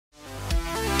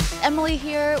Emily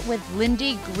here with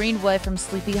Lindy Greenwood from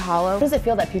Sleepy Hollow. How does it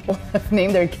feel that people have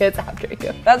named their kids after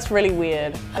you? That's really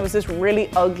weird. There was this really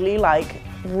ugly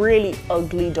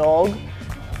dog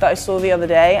that I saw the other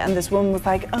day, and this woman was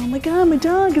like, "Oh my god, my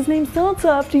dog, his name starts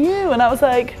after you." And I was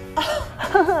like,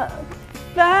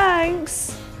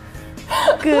 thanks.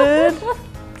 Good.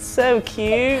 So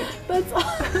cute. That's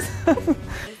awesome.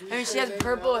 I mean, she has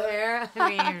purple hair. I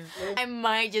mean, I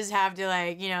might just have to,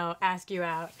 like, you know, ask you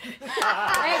out. Exactly.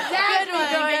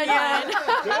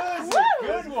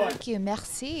 Good one. Thank you,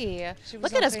 merci.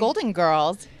 Look at us Golden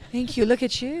Girls. Thank you, look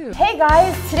at you. Hey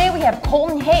guys, today we have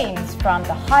Colton Haynes from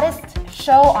the hottest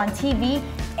show on TV,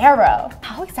 Arrow.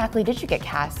 How exactly did you get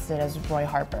casted as Roy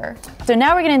Harper? So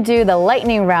now we're gonna do the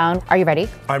lightning round. Are you ready?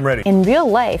 I'm ready. In real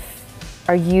life,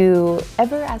 are you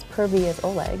ever as pervy as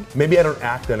Oleg? Maybe I don't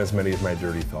act on as many of my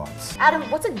dirty thoughts. Adam,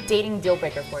 what's a dating deal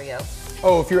breaker for you?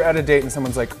 Oh, if you're at a date and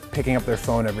someone's like picking up their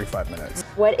phone every 5 minutes.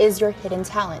 What is your hidden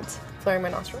talent? Flaring my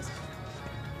nostrils.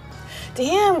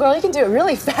 Damn, girl, you can do it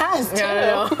really fast, too.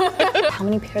 Yeah, how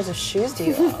many pairs of shoes do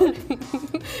you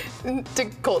own?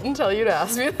 Did Colton tell you to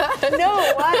ask me that?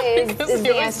 No, why? Is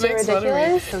the answer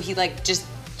ridiculous? So he like just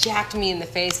jacked me in the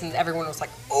face and everyone was like,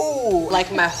 ooh.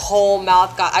 Like my whole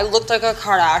mouth I looked like a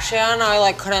Kardashian. I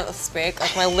like couldn't speak.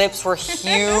 Like my lips were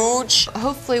huge.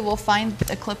 Hopefully we'll find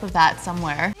a clip of that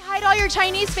somewhere. Hi to all your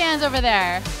Chinese fans over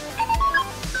there.